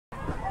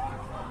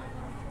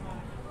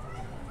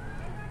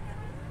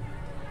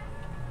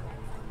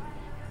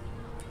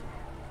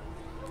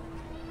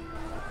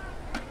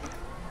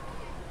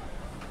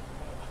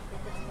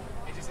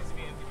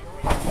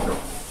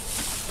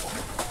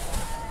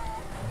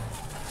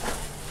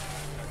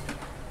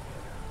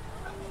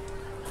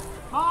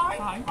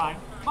What's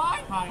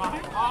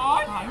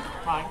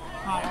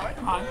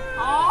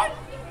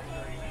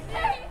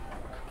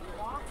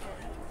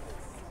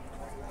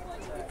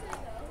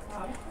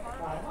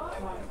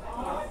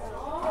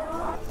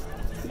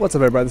up,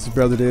 everybody? This is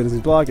Brother David's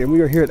blog, and we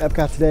are here at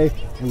Epcot today,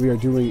 and we are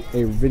doing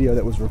a video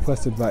that was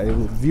requested by a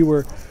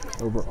viewer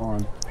over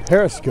on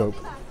Periscope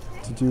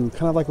to do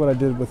kind of like what I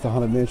did with the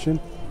Haunted Mansion.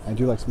 I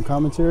do like some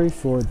commentary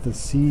for the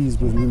Seas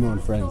with Nemo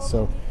and Friends.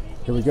 So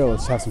here we go.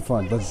 Let's have some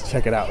fun. Let's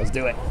check it out. Let's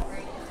do it.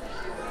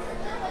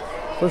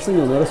 First thing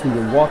you'll notice when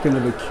you walk into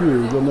the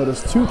queue, you'll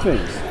notice two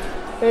things.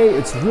 A,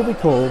 it's really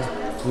cold,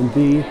 and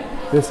B,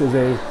 this is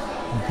a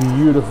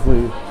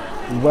beautifully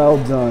well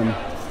done,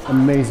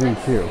 amazing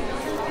queue.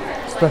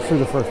 Especially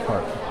the first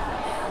part.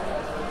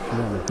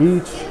 You're on the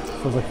beach,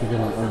 feels like you're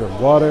going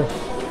underwater.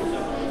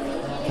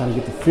 Kind of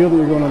get the feel that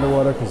you're going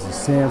underwater because the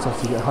sand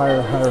starts to get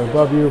higher and higher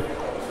above you.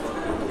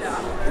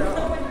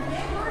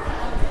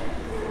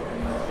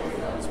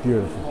 It's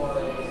beautiful.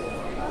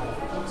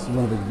 This is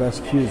one of the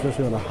best queues,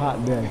 especially on a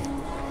hot day.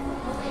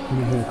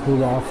 You're here to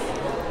cool off.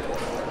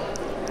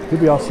 You'll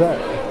be all set.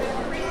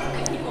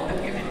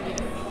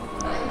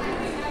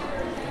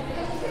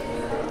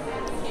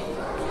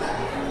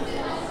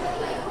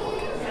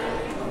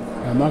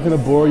 I'm not going to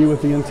bore you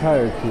with the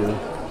entire queue.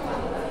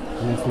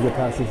 Once we get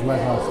past this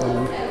lighthouse thing,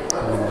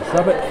 I'm going to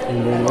shove it,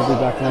 and then we'll be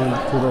back on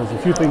to there's a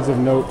few things of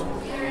note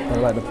that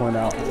I'd like to point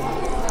out in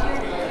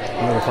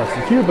other parts of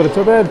the queue, but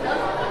until then,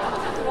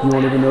 you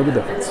won't even know the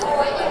difference.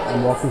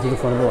 I'm walking to the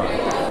front of the line.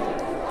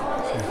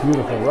 Some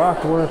beautiful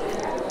rock work.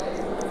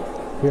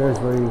 Here's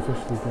where you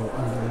officially go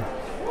under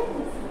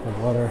the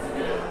water.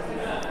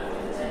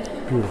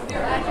 Beautiful.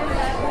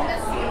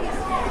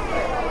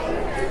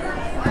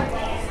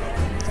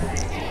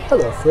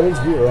 Hello friends,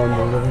 we are on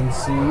the Living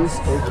Seas,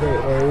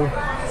 aka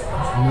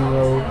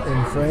Nemo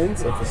and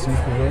Friends at the Seas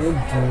Pavilion. You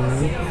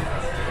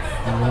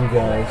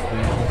guys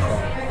want to try.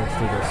 Let's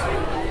do this.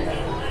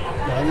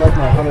 Now, unlike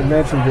my Haunted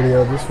Mansion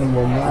video, this one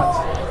will not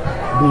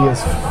be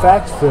as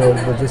fact-filled,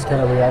 but just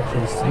kind of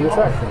reactions to the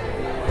attraction.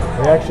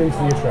 Reactions to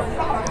the attraction.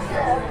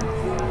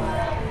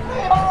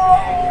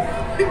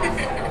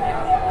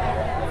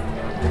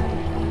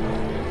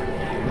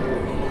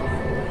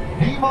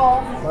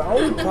 My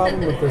only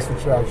problem with this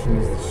attraction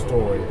is the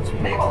story to the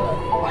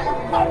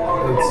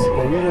attraction.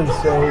 They even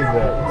say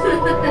that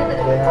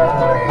they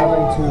are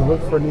having to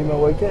look for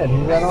Nemo again.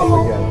 He ran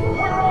off again.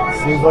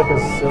 Seems like a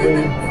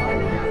silly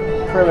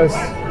premise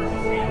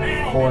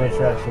for an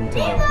attraction to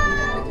me,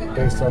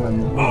 based on a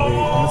movie.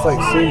 And it's like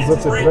scenes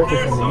lifted directly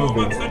from the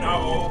movie. So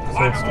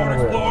it's kind of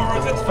weird. The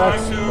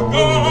effects are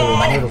really,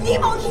 really beautiful.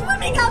 Nemo's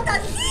swimming out the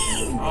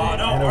sea!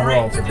 And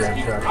overall, it's a great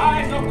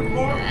attraction.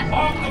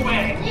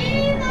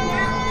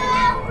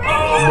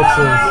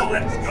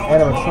 Mixes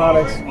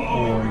animatronics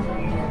and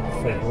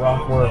fake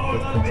rock work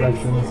with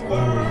projections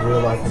in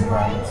real life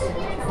environments.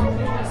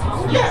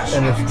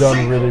 And it's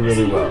done really,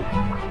 really well.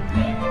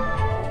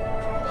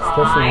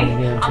 Especially when you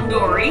get into the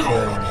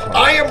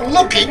I am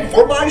looking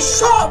for my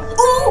son!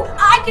 Ooh,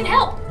 I can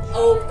help!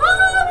 Oh,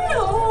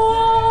 no!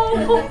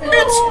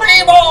 It's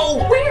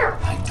Nemo! Where?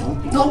 I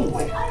don't know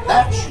where.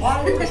 That's why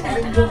I'm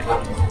trying to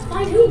come.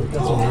 Find who?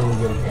 That's a really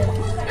good film.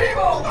 You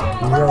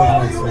really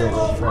want to see it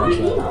with trash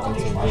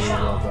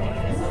out.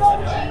 That's a really well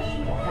done.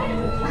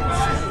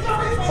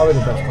 Probably the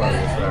best part of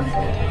this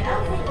attraction.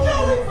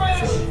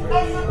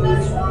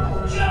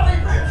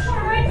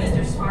 Alright,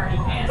 Mr. Smarty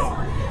Pants.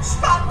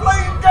 Stop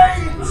playing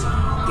games!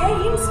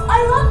 Games? I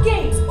love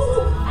games!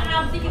 Ooh,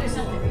 I'm thinking of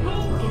something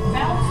really fucking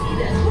bouncy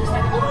that looks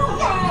like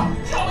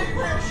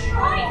Jellyfish!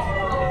 right.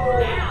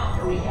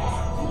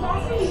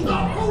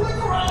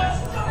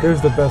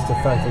 Here's the best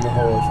effect in the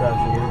whole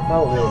attraction. You'll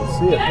probably be able to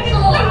see it It's though. a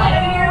little light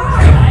in here.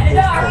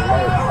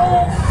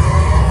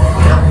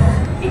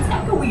 It's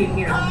echoey in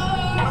here.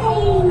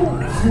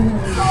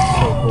 So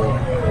cool.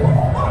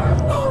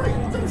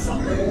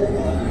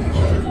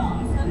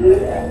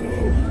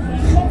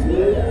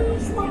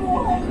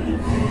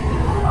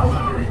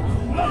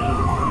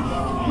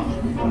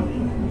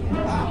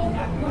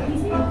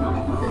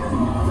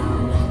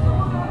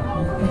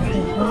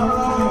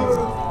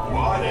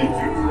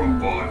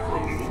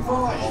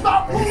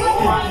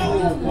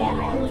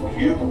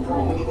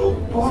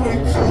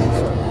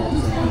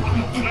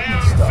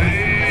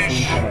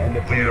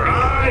 Where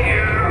are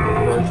you?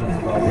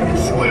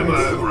 Swim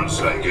over and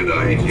say good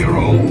day to your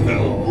old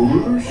pal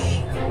Bruce.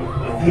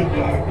 Don't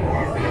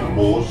worry,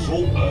 more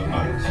salt there,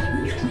 mate.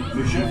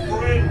 Fish and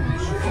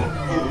friends.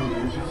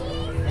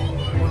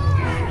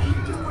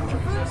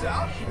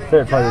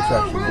 Favorite part of the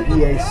attraction, the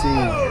EAC.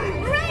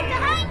 Right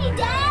behind you,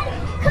 Dad!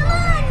 Come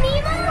on,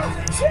 Nemo!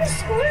 Shoot a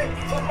squirt!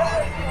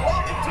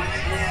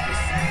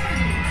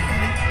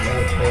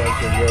 Another toys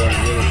are really,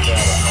 really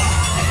proud of.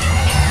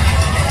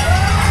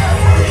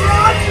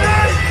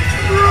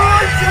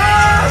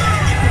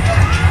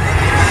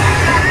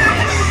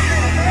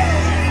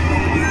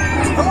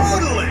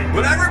 Totally!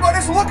 But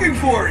everybody's looking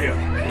for you.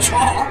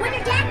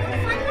 Wonder, Dad,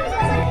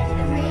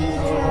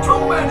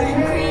 Too many.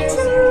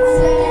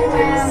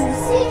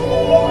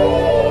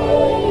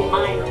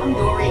 I'm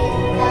Dory.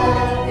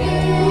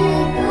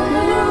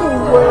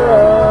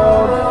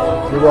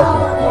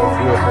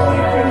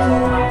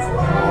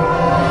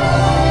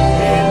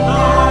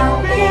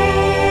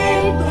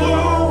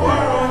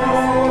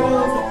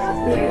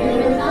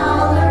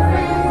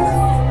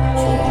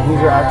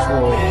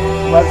 actual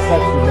less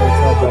text you're going to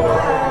tell better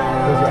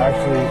because you're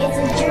actually It's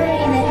a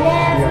dream that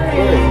you're never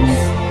playing ends.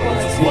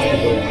 to see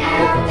people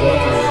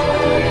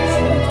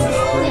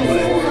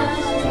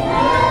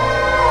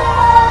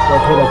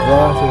put a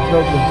glass or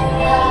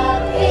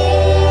something.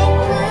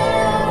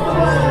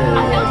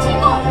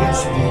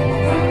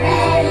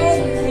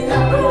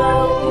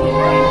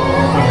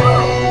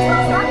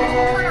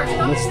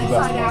 This is the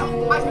best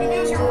one. I can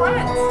amuse your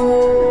friends.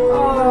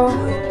 Oh,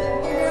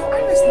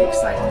 I miss the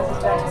excitement of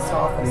the dentist's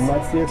office. And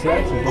that's the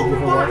attraction. Thank you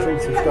for watching.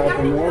 Subscribe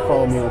for more.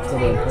 Follow me on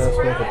Twitter and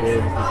Periscope at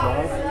David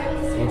Drive.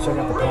 And check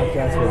out the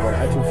podcast over on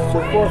iTunes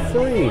for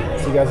free.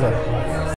 See you guys later.